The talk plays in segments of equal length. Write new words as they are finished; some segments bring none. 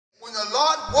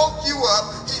woke you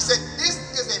up, he said, this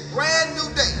is a brand new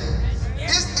day.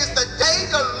 This is the day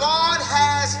the Lord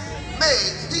has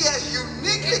made. He has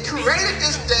uniquely created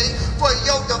this day for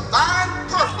your divine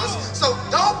purpose. So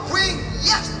don't bring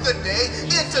yesterday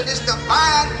into this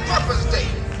divine purpose day.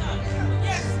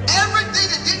 Everything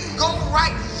that didn't go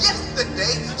right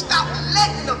yesterday, stop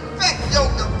letting it affect your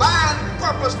divine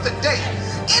purpose today.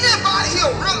 Anybody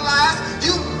here realize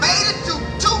you made it to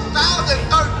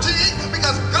 2013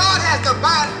 because God has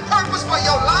divine purpose for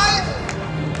your life?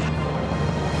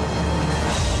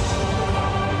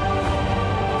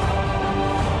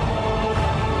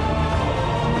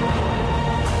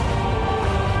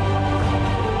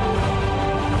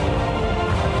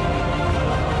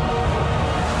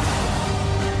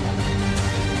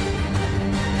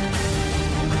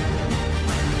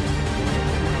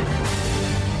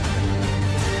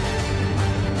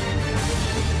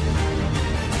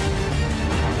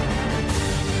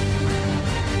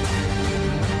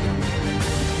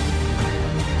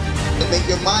 Make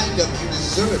your mind up, you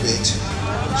deserve it.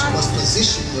 You must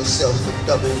position yourself for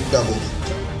double.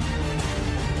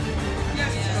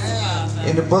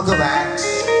 In the book of Acts,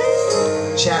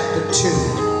 chapter 2,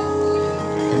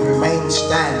 and remain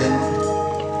standing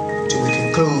till we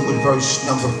conclude with verse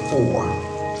number 4.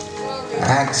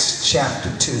 Acts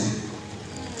chapter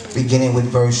 2, beginning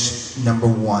with verse number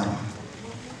 1. I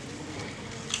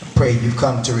pray you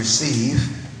come to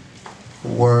receive a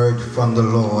word from the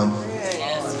Lord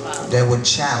that would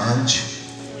challenge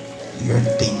your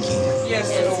thinking. Yes,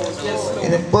 Lord. Yes, Lord.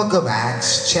 In the book of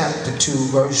Acts, chapter 2,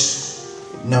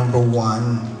 verse number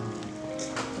 1,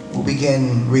 we'll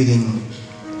begin reading.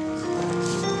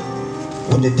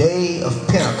 When the day of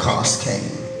Pentecost came,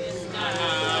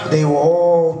 they were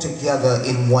all together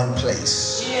in one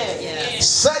place.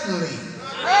 Suddenly,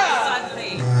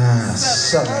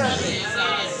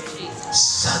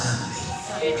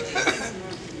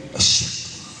 a shift.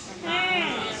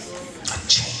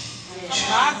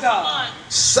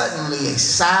 Suddenly a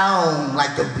sound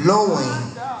like the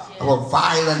blowing of a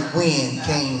violent wind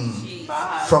came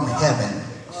from heaven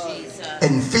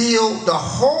and filled the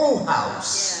whole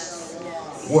house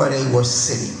where they were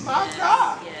sitting.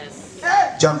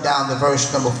 Jump down to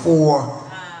verse number 4.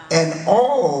 And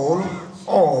all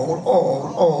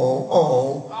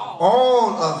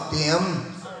of them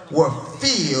were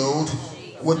filled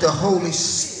with the Holy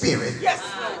Spirit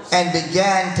and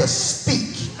began to speak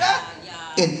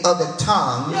in other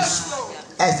tongues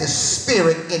as the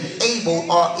Spirit enabled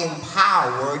or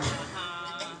empowered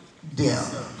them.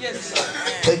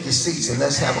 Take your seats and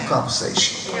let's have a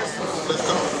conversation.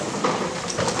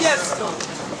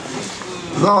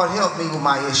 Lord, help me with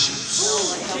my issues.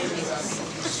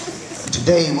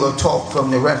 Today we'll talk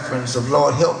from the reference of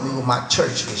Lord, help me with my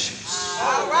church issues.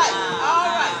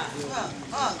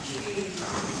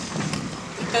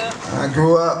 I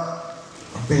grew up,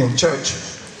 I've been in church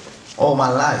all my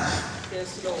life.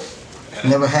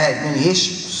 Never had many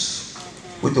issues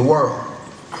with the world.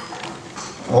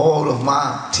 All of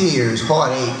my tears,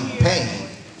 heartache, and pain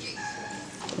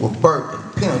were burnt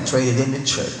and penetrated in the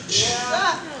church.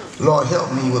 Lord,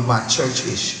 help me with my church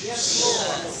issues.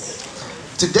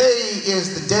 Today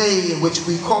is the day in which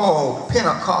we call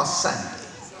Pentecost Sunday.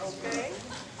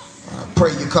 I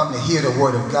pray you come to hear the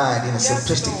word of God in a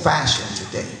simplistic fashion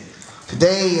today.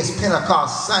 Today is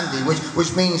Pentecost Sunday,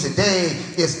 which means today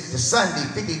is the Sunday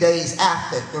 50 days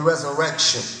after the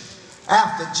resurrection.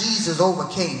 After Jesus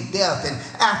overcame death and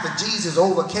after Jesus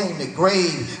overcame the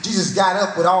grave, Jesus got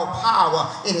up with all power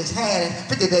in his hand, and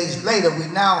 50 days later we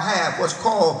now have what's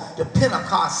called the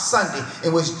Pentecost Sunday,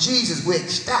 in which Jesus will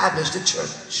establish the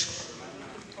church.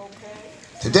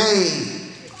 Today,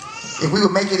 if we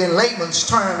would make it in layman's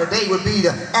term, today would be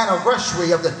the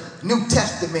anniversary of the New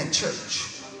Testament church.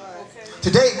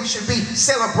 Today we should be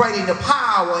celebrating the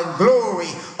power and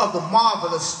glory of the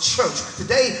marvelous church.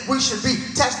 Today we should be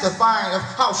testifying of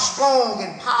how strong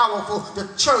and powerful the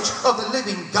church of the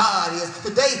living God is.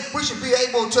 Today we should be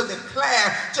able to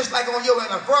declare, just like on your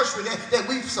anniversary, that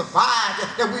we've survived,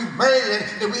 that we've made it,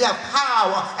 that we have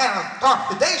power and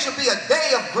authority. Today should be a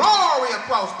day of glory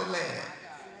across the land.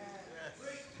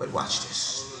 But watch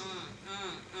this.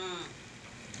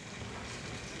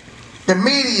 The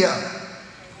media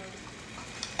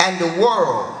and the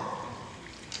world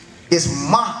is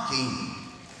mocking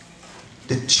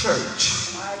the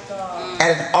church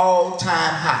at an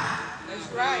all-time high. That's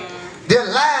right. They're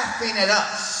laughing at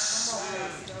us,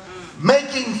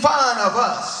 making fun of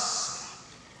us.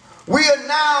 We are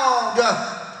now the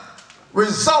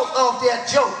result of their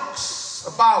jokes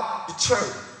about the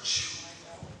church.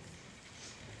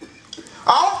 I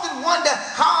often wonder,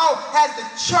 how has the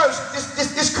church,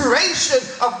 this creation creation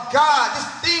of God, this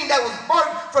thing that was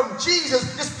birthed from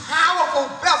Jesus, this powerful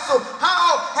vessel,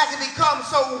 how has it become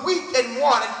so weak and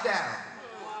watered down?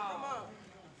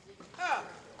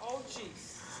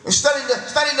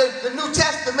 Studying the New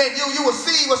Testament, you will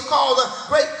see what's called the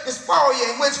Great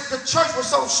Dysphoria, in which the church was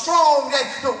so strong that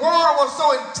the world was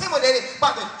so intimidated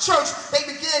by the church. They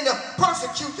began to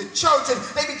persecute the church, and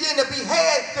they began to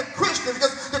behead the Christians,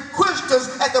 because the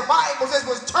Christians, as the Bible says,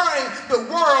 was turning the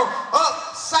world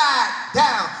upside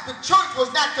down. The church was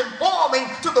not conforming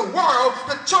to the world.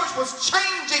 The church was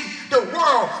changing the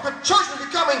world. The church was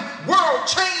becoming world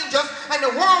changers, and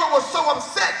the world was so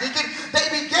upset. They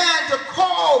began to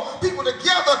call people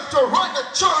together to run the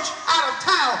church out of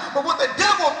town. But what the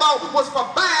devil thought was for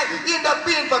bad ended up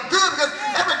being for good, because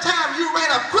every time you ran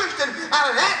a Christian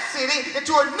out of that city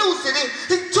into a new city,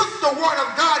 he took the word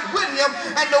of God with him,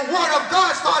 and the word of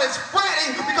God started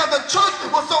spreading because the church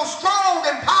was so strong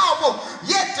and powerful.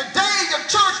 Yet today the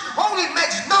church only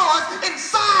makes noise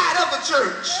inside of the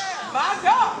church. My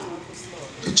God.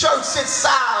 The church sits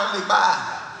silently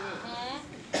by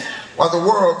while the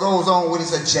world goes on with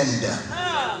its agenda.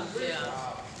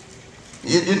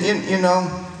 You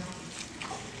know,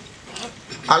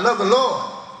 I love the Lord,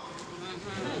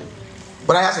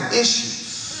 but I have some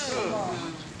issues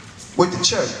with the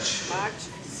church.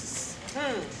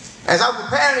 As I was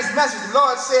preparing this message, the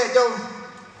Lord said,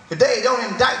 today don't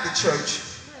indict the church,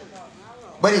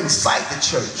 but incite the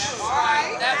church.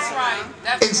 That's right.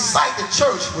 Incite the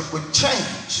church with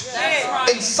change. That's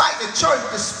right. Incite the church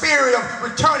with the spirit of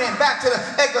returning back to the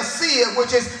ecclesia,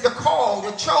 which is the called,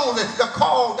 the chosen, the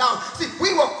called out. See,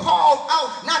 we were called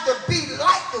out not to be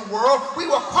like the world. We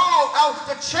were called out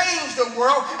to change the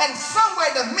world. And somewhere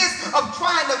in the midst of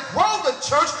trying to grow the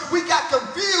church, we got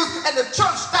confused, and the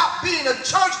church stopped being a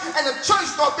church, and the church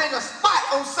started being a spot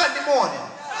on Sunday morning.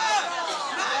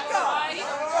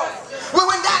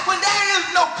 When there is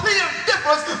no clear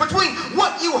difference between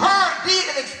what you heard, did,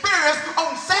 and experienced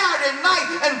on Saturday night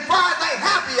and Friday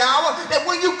happy hour, that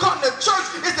when you come to church,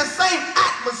 it's the same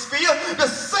atmosphere, the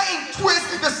same twist,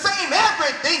 the same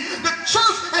everything. The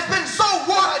church has been so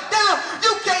watered down,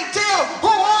 you can't tell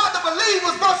who are the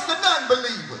believers versus the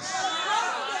non-believers.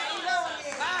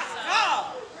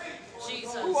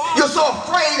 You're so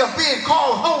afraid of being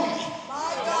called holy.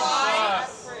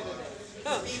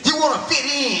 You want to fit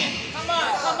in. Come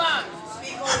on.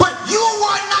 But you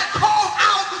were not called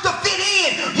out to fit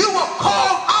in. You were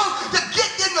called out to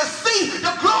get in to see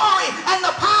the glory and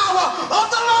the power of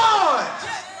the Lord.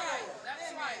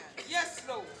 That's right. Yes,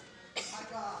 Lord.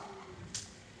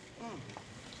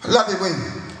 I love it when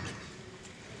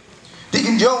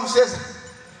Deacon Jones says,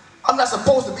 I'm not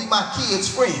supposed to be my kids'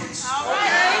 friends. All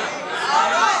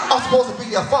right. I'm supposed to be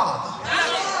their father.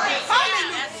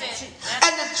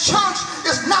 And the church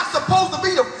is not supposed to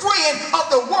be the friend of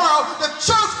the world. The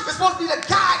church is supposed to be the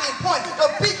guiding point, the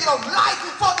beacon of light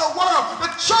for the world. The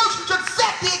church should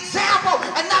set the example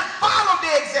and not follow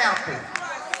the example.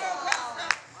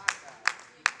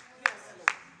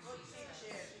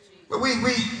 But we've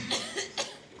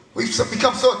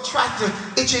become so attractive,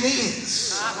 itching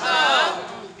ears.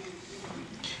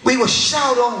 We will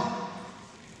shout on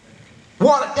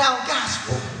watered down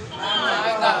gospel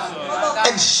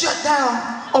and shut down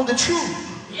on the truth.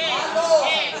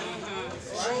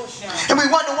 And we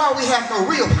wonder why we have no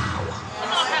real power.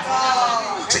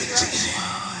 See,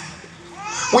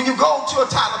 when you go to a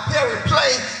Tyler Perry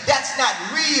play, that's not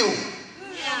real.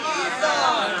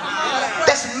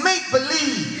 That's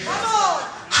make-believe.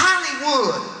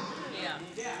 Hollywood.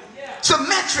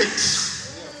 Symmetrics.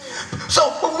 So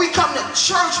when we come to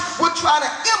church, we're trying to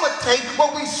imitate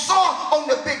what we saw on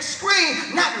the big screen,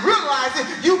 not realizing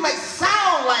you may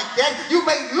sound like that, you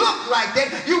may look like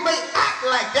that, you may act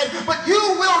like that, but you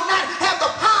will not have the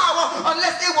power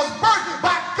unless it was birthed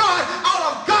by God,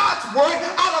 out of God's word,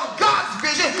 out of God's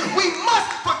vision. We must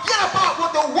forget about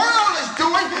what the world is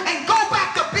doing and go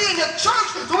back to being a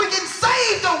church so we can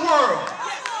save the world.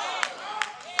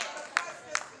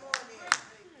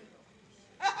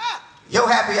 Your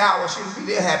happy hour shouldn't be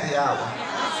their happy hour.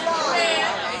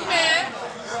 Amen.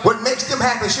 What makes them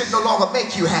happy should no longer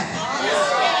make you happy.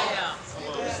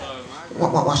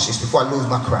 Watch this before I lose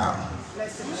my crowd.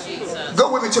 Go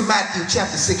with me to Matthew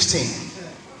chapter 16.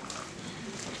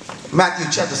 Matthew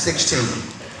chapter 16.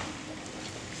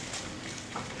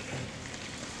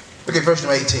 Look at verse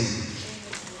number 18.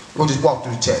 We'll just walk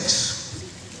through the text.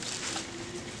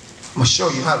 I'm going to show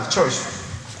you how the church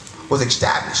was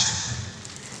established,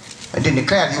 and then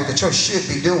declare to you what the church should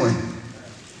be doing.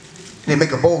 And then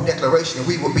make a bold declaration that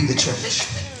we will be the church.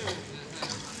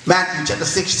 Matthew chapter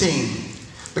 16,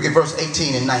 look at verse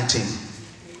 18 and 19.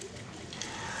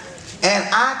 And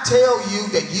I tell you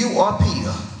that you are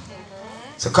Peter.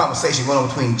 It's a conversation going on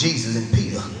between Jesus and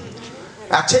Peter.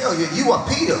 I tell you, you are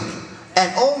Peter,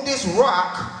 and on this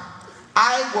rock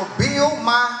I will build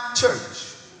my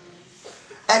church.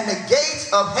 And the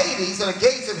gates of Hades, or the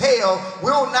gates of hell,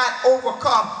 will not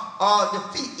overcome or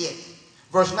defeat it.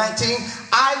 Verse 19,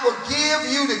 I will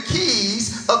give you the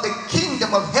keys of the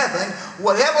kingdom of heaven.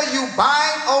 Whatever you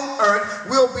bind on earth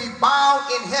will be bound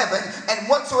in heaven, and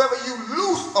whatsoever you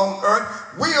loose on earth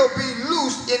will be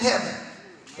loosed in heaven.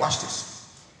 Watch this.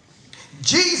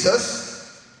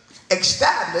 Jesus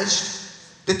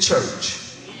established the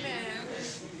church.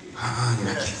 You're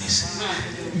not getting this.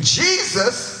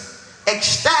 Jesus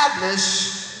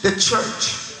established the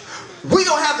church. We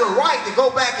don't have the right to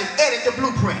go back and edit the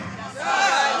blueprint.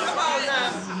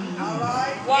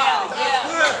 Wow.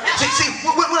 See,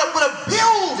 when a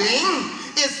building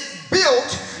is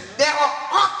built, there are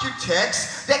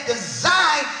architects that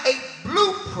design a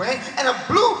blueprint, and a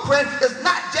blueprint is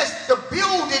not just the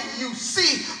building you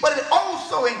see, but it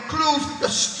also includes the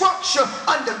structure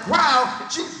underground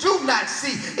that you do not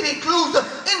see. It includes the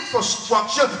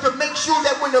infrastructure to make sure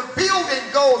that when the building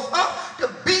goes up, the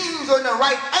beams are in the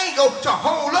right angle to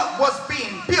hold up what's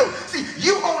being built. See,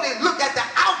 you only look at the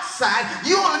outside,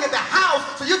 you only look at the house,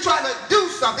 so you're trying to do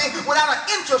something without an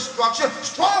infrastructure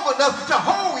strong enough to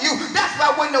hold you. That's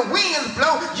why when the winds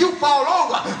blow, you fall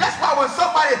over. That's why when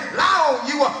somebody lie on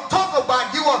you or talk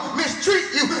about you or mistreat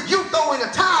you, you throw in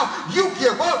the towel, you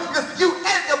give up, because you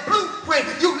added the blueprint,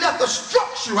 you left the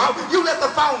structure out, you left the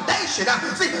foundation out.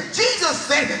 See, Jesus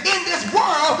said, in this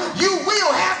world, you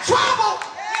will have trouble.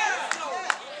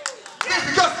 It's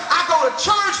because I go to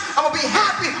church, I'm going to be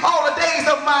happy all the days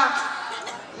of my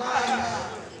life.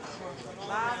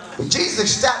 When Jesus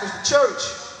established the church,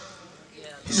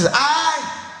 he says, I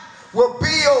will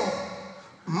build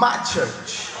my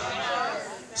church.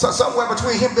 So somewhere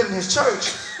between him building his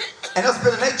church and us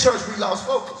building their church, we lost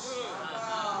focus.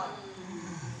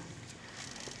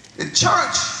 The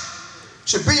church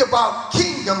should be about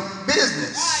kingdom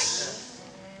business.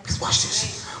 Because watch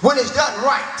this. When it's done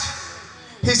right,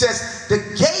 he says, the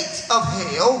gates of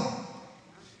hell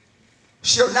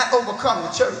shall not overcome the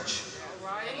church.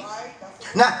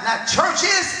 Now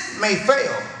churches may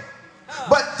fail,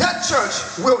 but the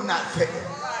church will not fail.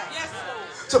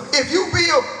 So if you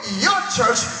build your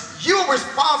church, you're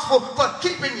responsible for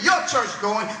keeping your church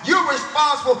going. You're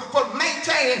responsible for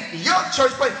maintaining your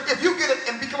church. But if you get it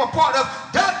and become a part of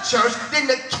the church, then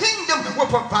the kingdom will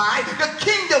provide, the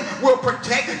kingdom will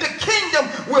protect, the kingdom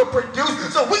will produce.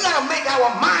 So we got to make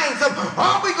our minds up.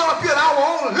 Are we going to build our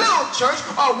own little church,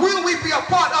 or will we be a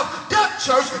part of the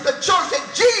church that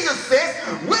Jesus says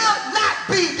will not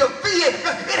be defeated?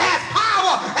 It has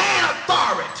power and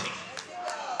authority.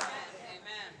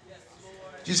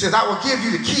 Jesus says, I will give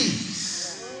you the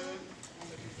keys.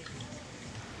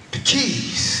 The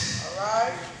keys.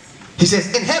 He says,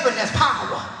 in heaven there's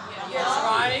power.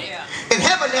 In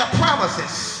heaven there are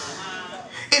promises.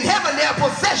 In heaven there are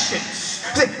possessions.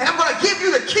 And I'm going to give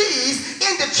you the keys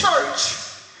in the church.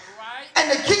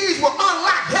 And the keys will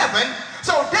unlock heaven.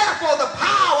 So therefore the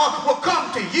power will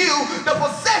come to you. The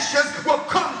possessions will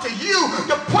come to you.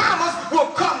 The promise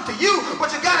will come to you.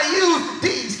 But you got to use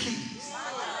these keys.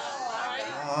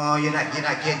 Oh, you're not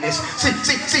getting this.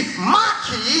 See, my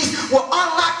keys will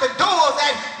unlock the doors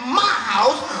at my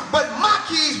house, but my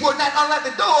keys will not unlock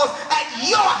the doors at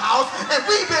your house. And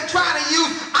we've been trying to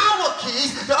use our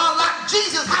keys to unlock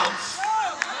Jesus' house.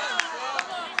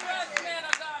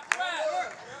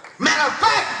 Matter of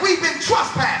fact, we've been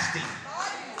trespassing.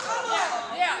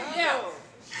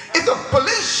 If the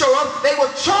police show up, they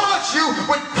will charge you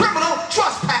with criminal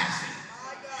trespassing.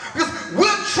 Because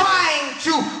we're trying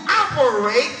to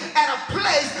operate at a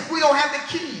place we don't have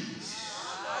the keys.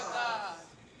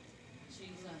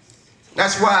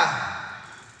 That's why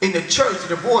in the church,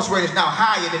 the divorce rate is now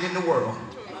higher than in the world.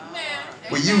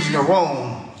 We're using the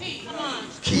wrong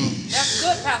keys. That's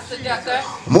good, Pastor Decker.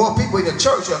 More people in the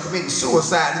church are committing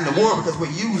suicide in the world because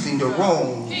we're using the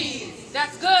wrong keys.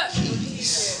 That's good.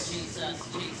 Keys.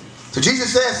 So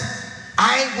Jesus says,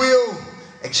 I will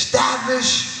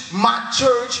establish my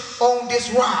church on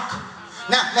this rock.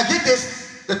 Now get this.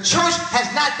 The church has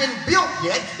not been built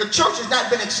yet. The church has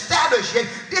not been established yet.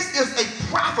 This is a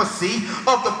prophecy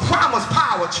of the promised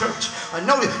power church.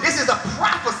 Notice, this is a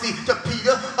prophecy to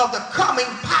Peter of the coming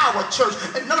power church.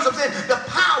 And notice I'm saying the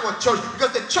power church,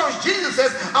 because the church Jesus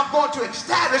says I'm going to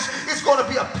establish, it's going to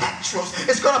be a Petros.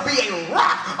 It's going to be a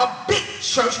rock, a big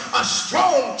church, a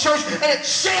strong church, and it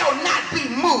shall not be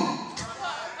moved.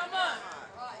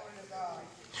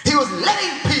 He was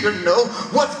letting Peter know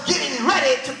what's getting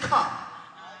ready to come.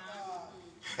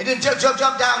 And then jump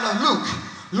down to Luke.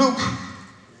 Luke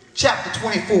chapter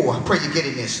 24. I pray you're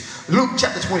getting this. Luke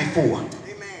chapter 24. Amen.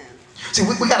 See,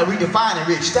 we got to redefine and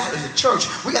reestablish the church.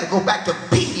 We got to go back to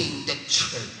being the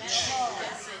church.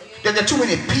 There are too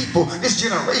many people. This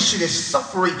generation is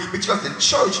suffering because the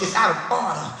church is out of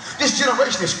order. This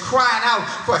generation is crying out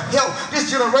for help.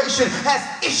 This generation has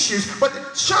issues, but the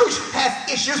church has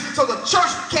issues. So the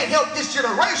church can't help this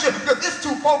generation because it's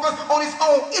too focused on its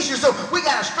own issues. So we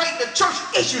got to straighten the church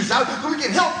issues out so we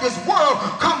can help this world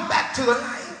come back to the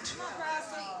light.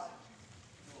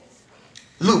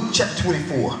 Luke chapter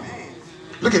 24.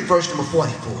 Look at verse number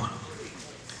 44.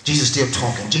 Jesus still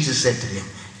talking. Jesus said to them,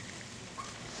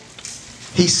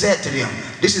 He said to them,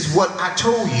 this is what I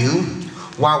told you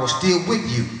while I was still with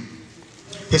you.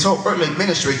 His whole earthly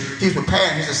ministry, he was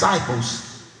preparing his disciples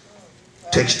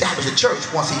to establish a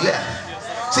church once he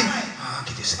left. See,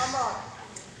 get this.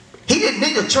 He didn't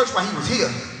need a church while he was here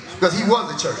because he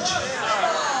was the church.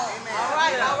 All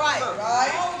right.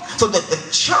 So that the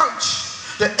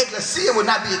church, the ecclesia, would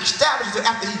not be established until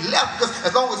after he left, because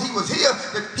as long as he was here,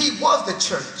 that he was the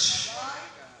church.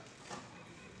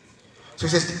 So he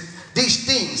says, these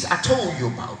things I told you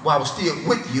about while I was still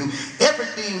with you,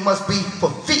 everything must be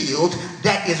fulfilled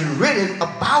that is written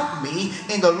about me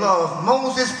in the law of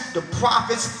Moses, the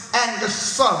prophets, and the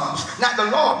Psalms. Now, the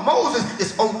law of Moses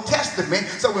is Old Testament,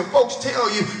 so when folks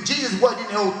tell you Jesus wasn't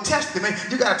in the Old Testament,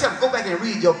 you got to tell them, go back and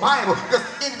read your Bible, because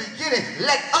in the beginning,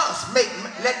 let us make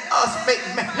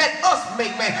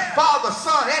man, Father,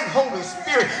 Son, and Holy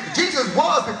Spirit. Jesus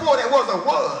was before there was a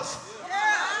was.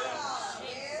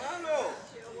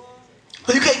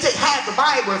 So you can't take half the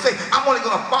Bible and say, I'm only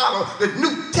going to follow the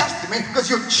New Testament, because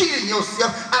you're cheating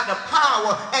yourself out of the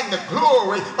power and the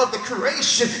glory of the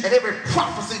creation and every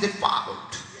prophecy that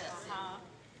followed.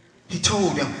 He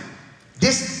told them,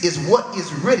 this is what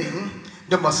is written,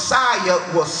 the Messiah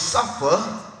will suffer.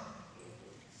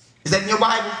 Is that in your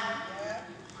Bible?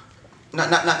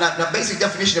 Now, basic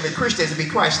definition of a Christian is to be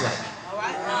Christ-like.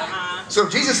 So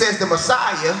if Jesus says the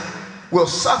Messiah will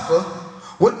suffer,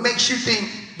 what makes you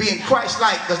think being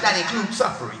Christ-like does not include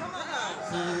suffering?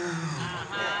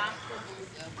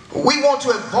 We want to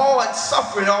avoid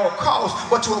suffering at all costs,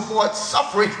 but to avoid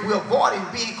suffering, we're avoiding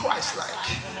being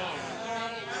Christ-like.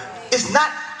 It's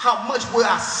not how much will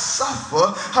I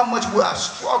suffer, how much will I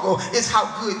struggle, it's how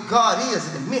good God is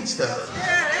in the midst of it.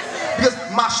 Because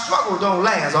my struggle don't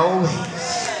last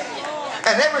always.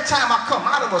 And every time I come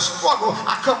out of a struggle,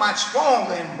 I come out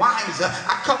stronger and wiser.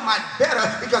 I come out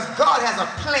better because God has a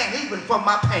plan even for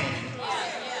my pain.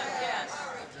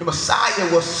 The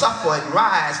Messiah will suffer and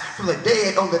rise from the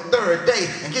dead on the third day.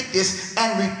 And get this,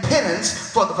 and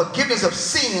repentance for the forgiveness of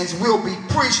sins will be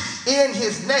preached in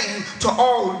his name to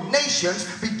all nations,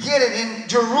 beginning in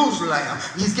Jerusalem.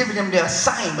 He's giving them their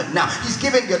assignment now. He's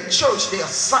giving the church their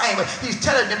assignment. He's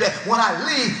telling them that when I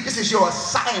leave, this is your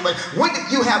assignment. When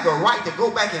did you have the right to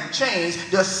go back and change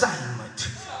the assignment?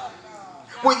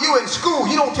 When you're in school,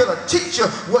 you don't tell a teacher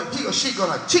what he or she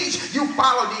gonna teach. You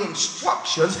follow the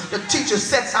instructions the teacher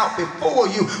sets out before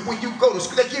you. When you go to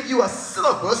school, they give you a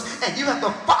syllabus and you have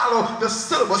to follow the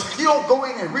syllabus. You don't go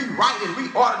in and rewrite and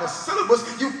reorder the syllabus.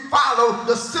 You follow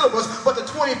the syllabus. But the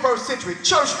 21st century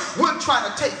church, we're trying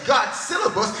to take God's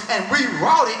syllabus and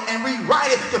reroute it and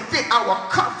rewrite it to fit our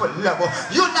comfort level.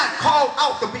 You're not called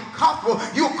out to be comfortable.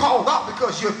 You're called out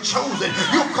because you're chosen.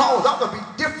 You're called out to be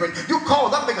different. You're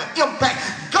called out to make an impact.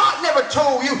 God never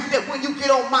told you that when you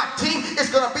get on my team, it's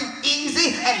going to be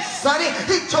easy and sunny.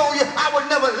 He told you, I will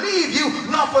never leave you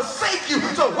nor forsake you.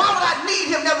 So why would I need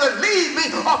him never to leave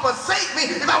me or forsake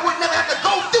me if I would never have to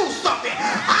go through something?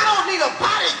 I don't need a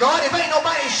bodyguard if ain't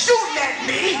nobody shooting at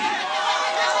me.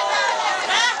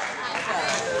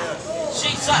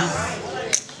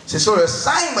 Jesus. So the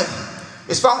assignment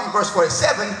is found in verse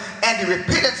 47, and the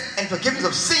repentance and forgiveness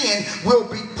of sin will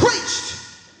be preached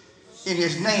in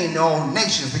his name to all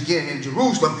nations, beginning in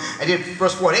Jerusalem. And then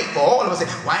verse 48, for all of us say,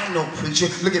 well, I ain't no preacher.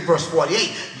 Look at verse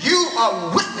 48. You are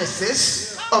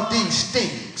witnesses of these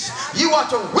things. You are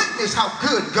to witness how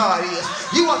good God is.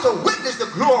 You are to witness the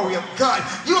glory of God.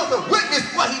 You are to witness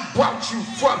what he brought you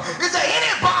from. Is there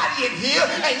anybody in here,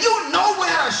 and you know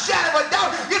without a shadow of a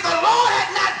doubt, if the Lord had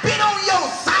not been on your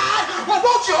side, well,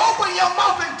 won't you open your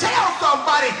mouth and tell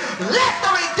somebody, let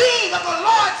the redeemed of the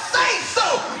Lord say so.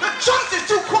 The church is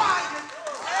too quiet.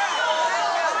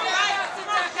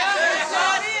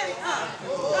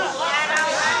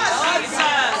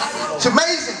 It's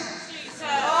amazing.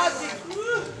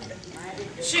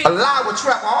 A lie will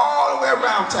travel all the way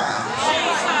around town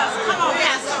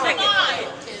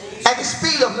at the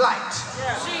speed of light,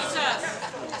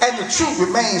 and the truth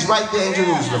remains right there in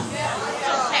Jerusalem.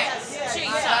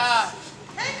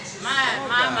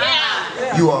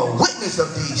 You are a witness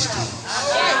of these things.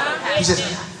 He says,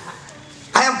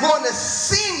 I am going to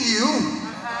send you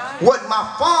what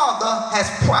my Father has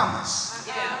promised.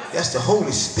 That's the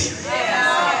Holy Spirit.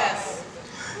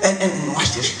 And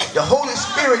watch this. The Holy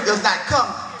Spirit does not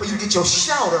come for you to get your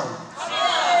shout on.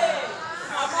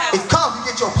 It comes to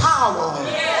get your power on.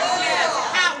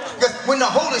 Because when the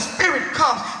Holy Spirit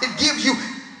comes, it gives you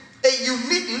a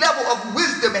unique level of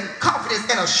wisdom and confidence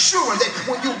and assurance that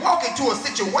when you walk into a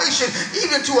situation,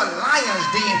 even to a lion's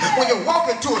den, when you walk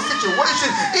into a situation,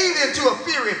 even to a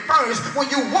fiery furnace, when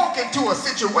you walk into a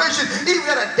situation, even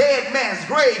at a dead man's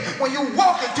grave, when you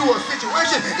walk into a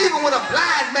situation, even when a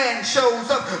blind man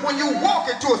shows up, when you walk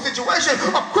into a situation,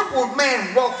 a crippled man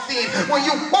walks in, when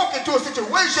you walk into a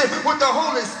situation with the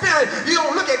Holy Spirit, you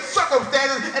don't look at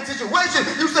circumstances and situations,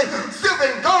 you say,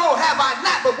 silver and gold have I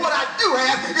not, but what I do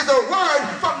have is a word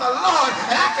from the Lord,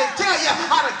 and I can tell you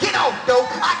how to get off dope.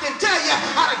 I can tell you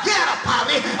how to get out of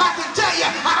poverty. I can tell you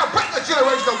how to break a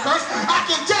generational curse. I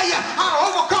can tell you how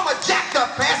to overcome a jacked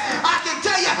up past. I can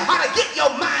tell you how to get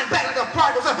your mind back to the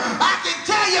progress. I can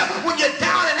tell you when you're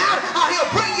down and out, how he'll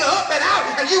bring you up and out,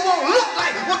 and you won't look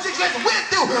like what you just went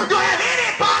through. Do I have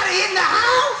anybody in the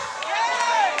house?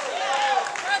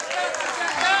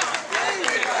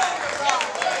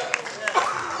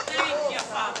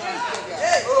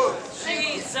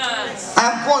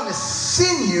 I'm going to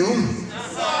send you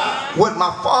what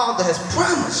my Father has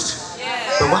promised.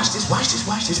 But watch this,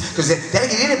 because that'll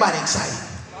get anybody excited.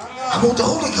 I want the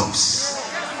Holy Ghost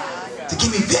to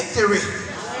give me victory.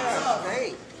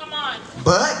 Come on.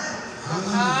 But,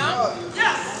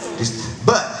 he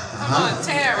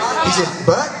says,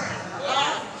 but,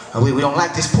 we don't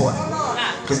like this part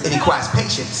because it requires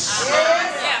patience.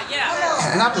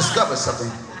 And I've discovered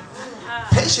something.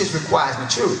 Patience requires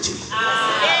maturity.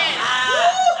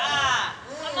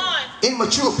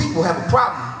 Immature people have a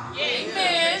problem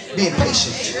being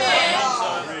patient.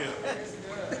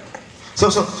 So I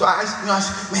said,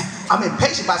 man, I'm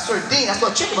impatient by certain things. I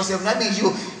start checking myself, and that means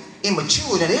you're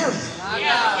immature in that area.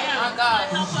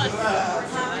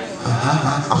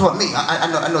 I'm talking about me.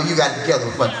 I know you got it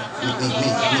together, but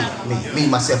me,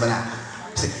 myself, and I.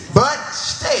 But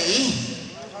stay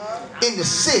in the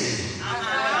city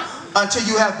until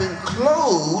you have been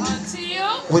clothed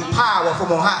with power from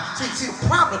on high. See the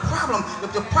problem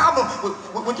with the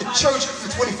church in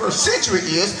the 21st century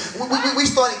is we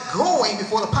started going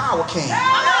before the power came.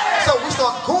 So we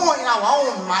start going in our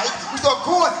own might. We start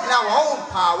going in our own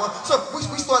power. So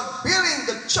we start building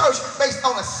the church based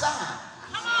on a sign.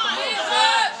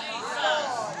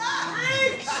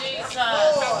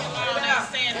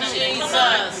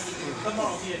 Jesus.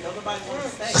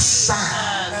 A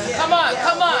sign. Come on.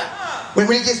 When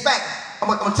he gets back, I'm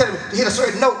gonna tell him to hit a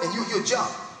certain note and you'll jump.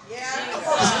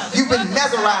 You've been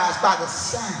mesmerized by the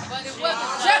sound. But it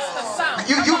wasn't just the sound.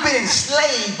 You've been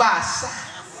enslaved by a sound.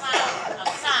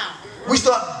 We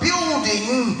start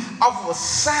building off of a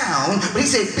sound, but he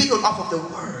said build off of the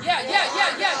word. Yeah.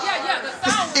 The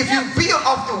sound. If you build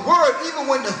off the word, even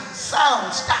when the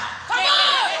sound stops. Come on.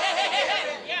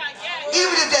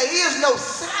 Even if there is no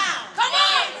sound. Come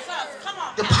on.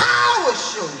 The power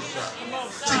shows up.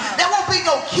 See, there won't be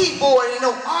no keyboard and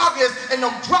no organs and no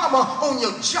drama on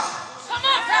your job. Come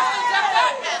on,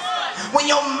 Pastor. When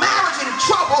your marriage is in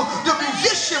trouble, the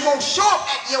musician won't show up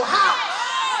at your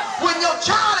house. When your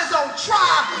child is on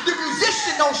trial, the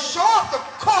musician don't show up to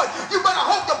court. You better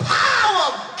hope the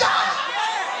power of God.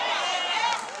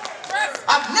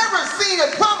 I've never seen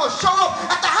a drummer show up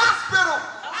at the hospital.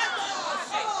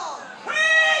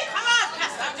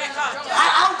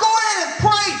 I'll go in and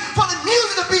pray for the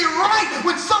music to be right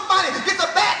when somebody gets a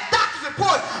bad doctor's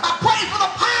report. I pray for the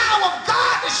power of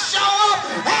God to show up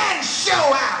and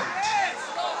show out.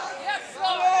 Yes,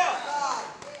 Lord.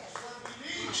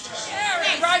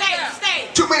 Stay.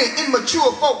 Too many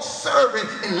immature folks serving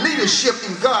in leadership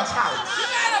in God's house. You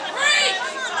gotta preach.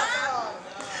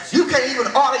 You can't even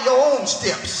order your own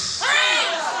steps.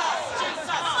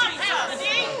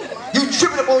 You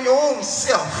tripping up on your own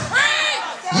self.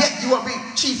 Yet you want to be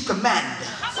chief commander.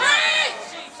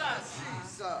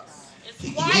 He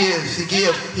gives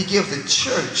the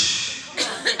church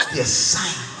the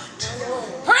assignment.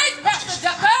 Preach, Pastor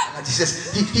Ducker. He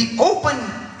says he opened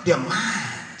their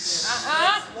minds.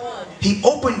 He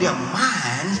opened their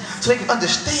minds so they can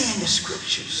understand the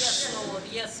scriptures.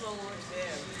 Yes, Lord.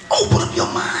 Open up your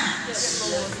minds.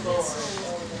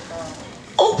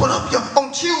 Open up your.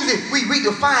 On Tuesday we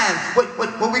redefine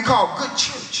what we call good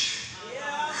church.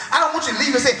 I don't want you to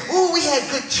leave and say, "Oh, we had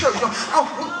good church." No, I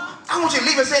want you to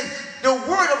leave and say, "The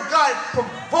word of God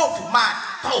provoked my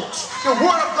thoughts. The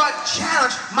word of God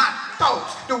challenged my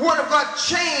thoughts. The word of God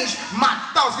changed my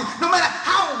thoughts. No matter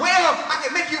how well I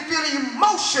can make you feel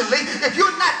emotionally, if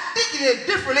you're not thinking it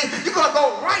differently, you're going to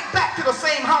go right back to the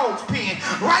same hog's pen,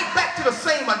 right back to the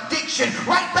same addiction,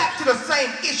 right back to the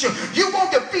same issue. You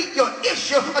won't defeat your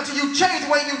issue until you change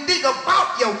the way you think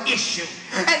about your issue.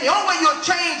 And the only way you'll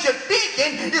change your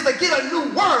thinking is to get a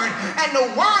new word. And the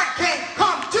word can't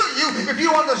come to you if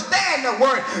you understand the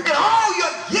word. And all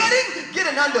you're getting, get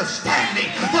an understanding.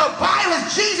 The Bible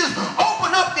is Jesus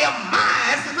open up their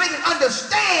minds so they can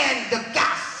understand the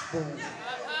gospel.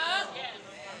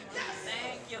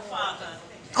 Thank you, Father.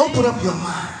 Open up your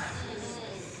mind.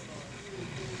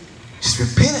 Just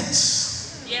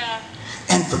repentance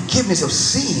and forgiveness of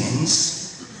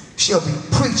sins shall be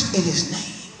preached in his name.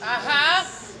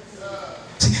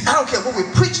 See, I don't care what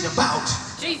we're preaching about.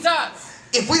 Jesus.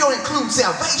 If we don't include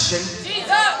salvation,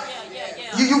 Jesus.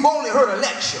 you've only heard a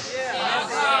lecture.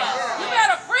 You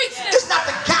better preach this. It's not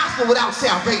the gospel without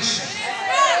salvation.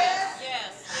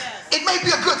 It may be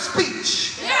a good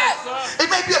speech. It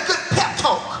may be a good pep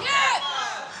talk.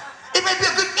 It may be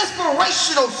a good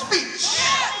inspirational speech.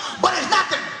 But it's not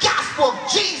the gospel of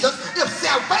Jesus if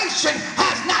salvation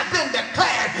has not been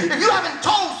declared. If you haven't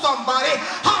told somebody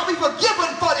how to be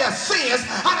forgiven for their sins,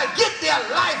 how to get their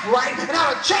life right, and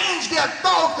how to change their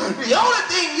thoughts, the only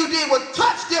thing you did was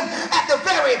touch them at the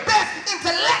very best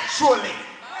intellectually.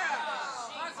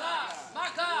 My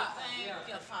God. Thank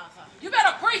you, Father. You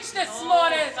better preach this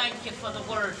morning. Thank you for the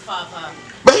word, Father.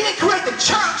 But he didn't create the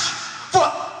church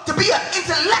to be an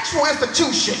intellectual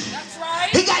institution. That's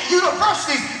right. He got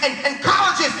universities and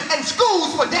colleges and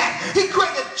schools for that. He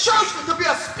created the church to be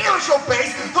a spiritual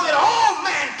base so that all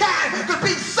mankind could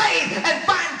be saved and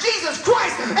find Jesus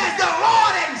Christ as their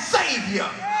Lord and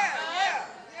Savior.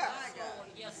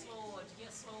 Yes, Lord.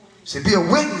 Yes, Lord. So be a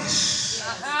witness.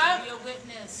 Be a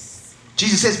witness.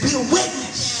 Jesus says, be a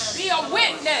witness. Be a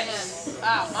witness.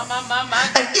 My.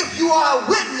 And if you are a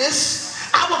witness,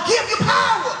 I will give you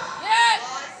power. Yes.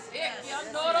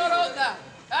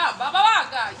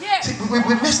 Yes. See,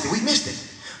 we missed it. We missed it.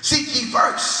 Seek ye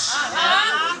first.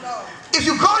 If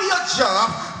you go to your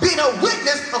job being a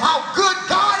witness of how good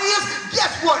God is,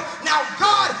 guess what? Now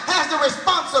God has the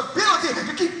responsibility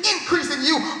to keep increasing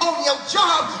you on your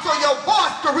job so your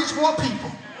voice can reach more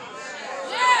people.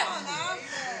 Yes.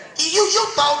 You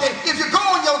thought that if you go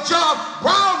on your job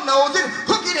brown-nosing,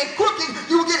 hooking and crooking,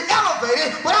 you will get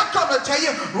elevated. But I come to tell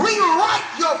you, rewrite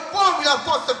your formula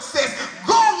for success.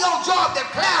 Go on your job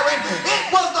declaring, it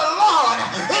was the Lord,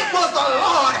 it was the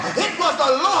Lord, it was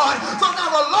the Lord. So now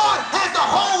the Lord has to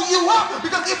hold you up,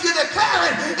 because if you're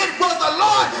declaring it was the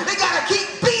Lord, they got to keep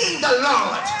being the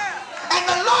Lord. And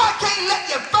the Lord can't let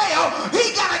you fail. He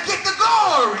got to get the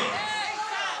glory.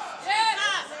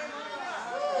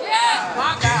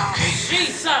 My God.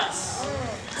 Jesus.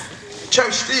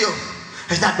 Church still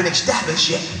has not been established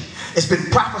yet. It's been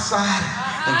prophesied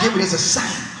and given its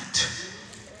assignment.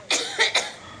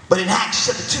 But in Acts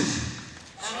chapter 2,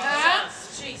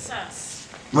 Jesus.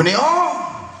 when they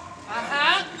all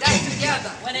Got together.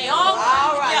 When they all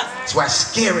got together. that's why it's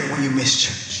scary when you miss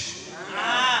church.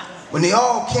 When they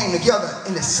all came together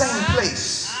in the same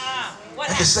place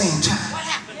at the same time. What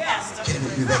happened, Pastor?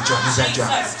 Get me back, drop me back, drop.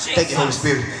 Thank you, Holy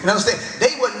Spirit. And understand,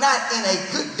 they were not in a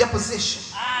good deposition.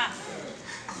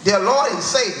 Their Lord and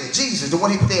Savior, Jesus, the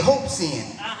one they put their hopes in,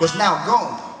 was now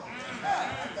gone.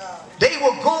 They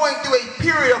were going through a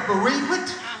period of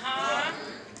bereavement,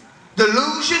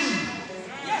 delusion.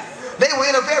 They were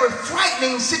in a very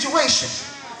frightening situation.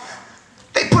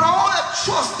 They put all their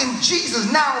trust in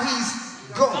Jesus. Now he's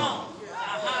gone.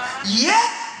 Yet,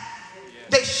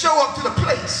 they show up to the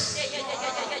place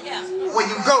where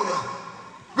you go to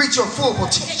reach your full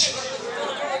potential.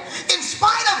 In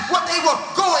spite of what they were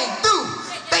going through,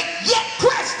 they yet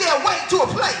pressed their way to a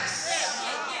place.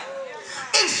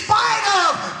 In spite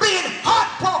of being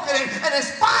heartbroken and in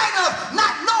spite of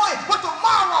not knowing what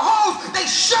tomorrow holds, they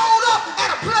showed up at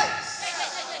a place.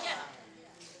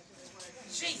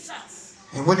 Jesus.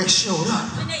 And when they showed up,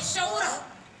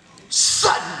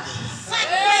 suddenly,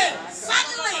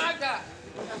 My God.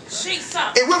 Jesus.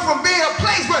 it went from being a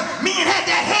place where men had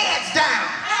their heads down,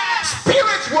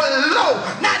 spirits were low,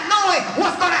 not knowing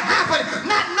what's going to happen,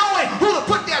 not knowing who to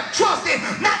put their trust in,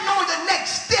 not knowing the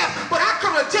next step. But I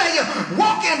come to tell you,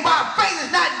 walking by faith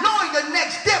is not knowing the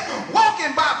next step.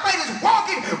 Walking by faith is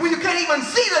walking when you can't even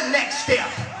see the next step.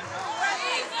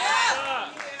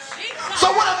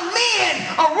 So when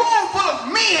a room full of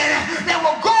men that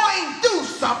were going through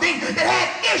something, that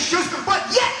had issues, but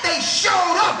yet they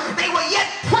showed up, they were yet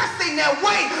pressing their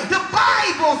way. The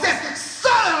Bible says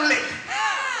suddenly,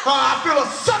 I feel a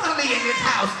suddenly in this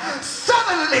house.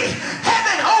 Suddenly,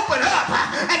 heaven opened up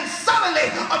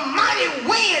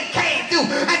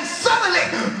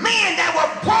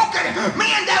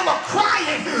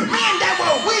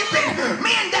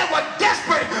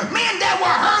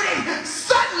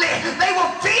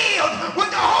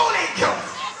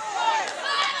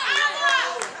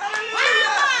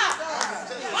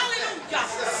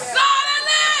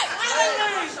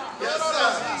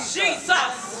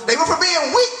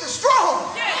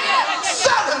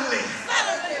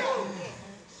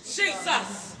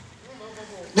Jesus.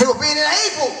 They were being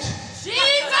enabled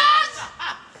Jesus.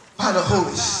 by the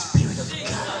Holy Spirit of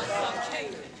God.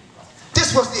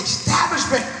 This was the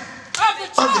establishment of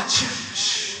the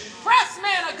church. Press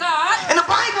man of God. And the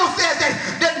Bible says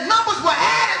that numbers were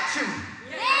added to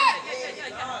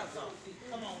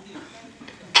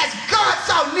as God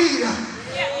saw need.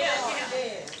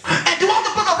 And throughout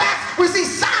the book of Acts, we see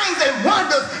signs and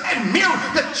wonders and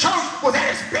miracles. The church was at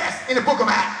its best in the book of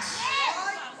Acts.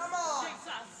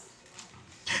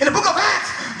 In the book of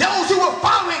Acts, those who were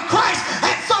following Christ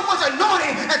had so much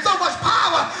anointing and so much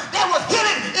power that was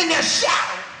hidden in their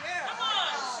shadow.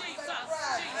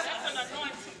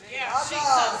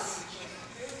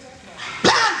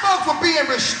 Blind folks were being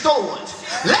restored.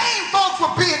 Lame folks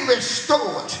were being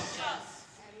restored.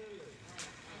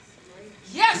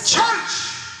 Yes. The church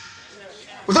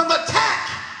was under attack,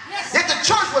 yet the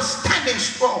church was standing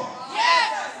strong.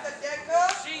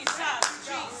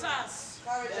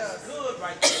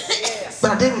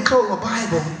 But I didn't close my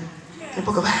Bible in the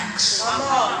book of Acts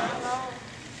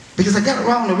because I got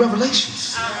around to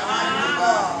Revelations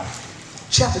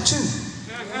chapter 2.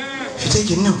 If you take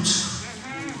your notes,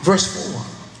 verse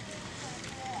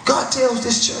 4, God tells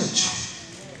this church,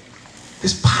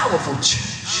 this powerful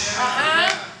church,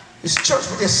 this church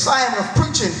with the assignment of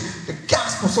preaching the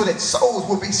gospel so that souls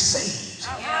will be saved.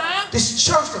 This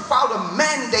church to follow the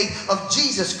mandate of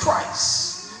Jesus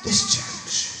Christ. This church.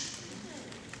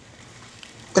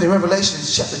 But in Revelation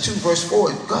chapter 2 verse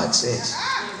 4, God says,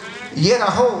 yet I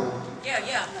hold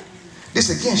this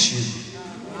against you.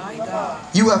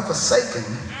 You have forsaken,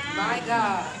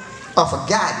 or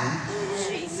forgotten,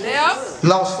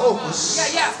 lost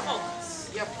focus,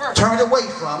 turned away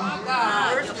from,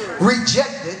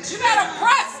 rejected, You better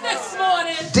press this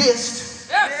morning.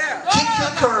 dissed, kicked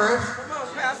your curve,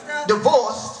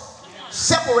 divorced,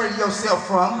 separated yourself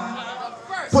from,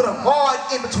 put a void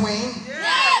in between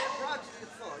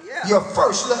your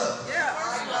first love.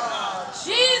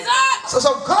 Jesus.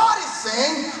 So God is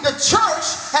saying the church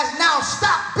has now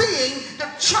stopped being the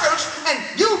church and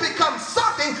you become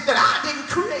something that I didn't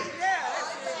create.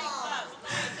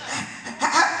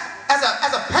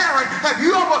 As a parent, have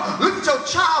you ever looked at your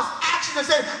child's actions and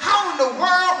said, how in the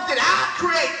world did I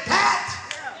create that?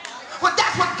 Well,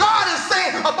 that's what God is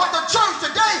saying about the church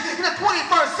today in the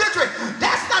 21st century.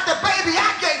 That's not the baby I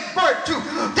gave birth to.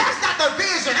 That's not the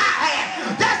vision I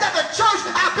had. That's not the church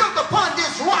I built upon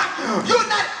this rock. You're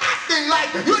not acting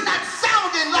like, you're not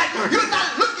sounding like, you're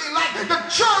not looking like the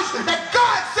church that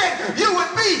God said you would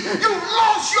be. You've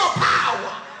lost your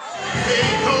power.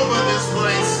 Take over this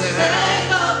place today.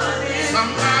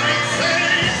 Somebody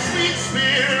say, sweet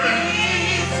spirit.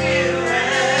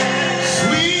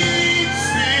 Sweet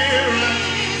spirit.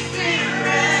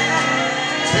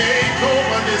 Take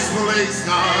over this place,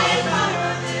 God.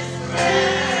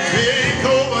 Take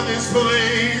over this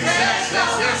place. Yes,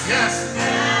 yes, yes, yes.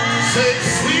 Say,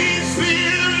 sweet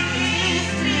spirit.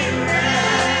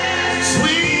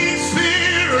 Sweet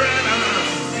spirit.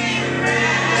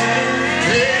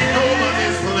 Take over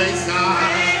this place,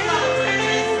 God.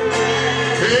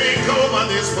 Take over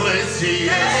this place,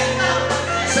 Jesus.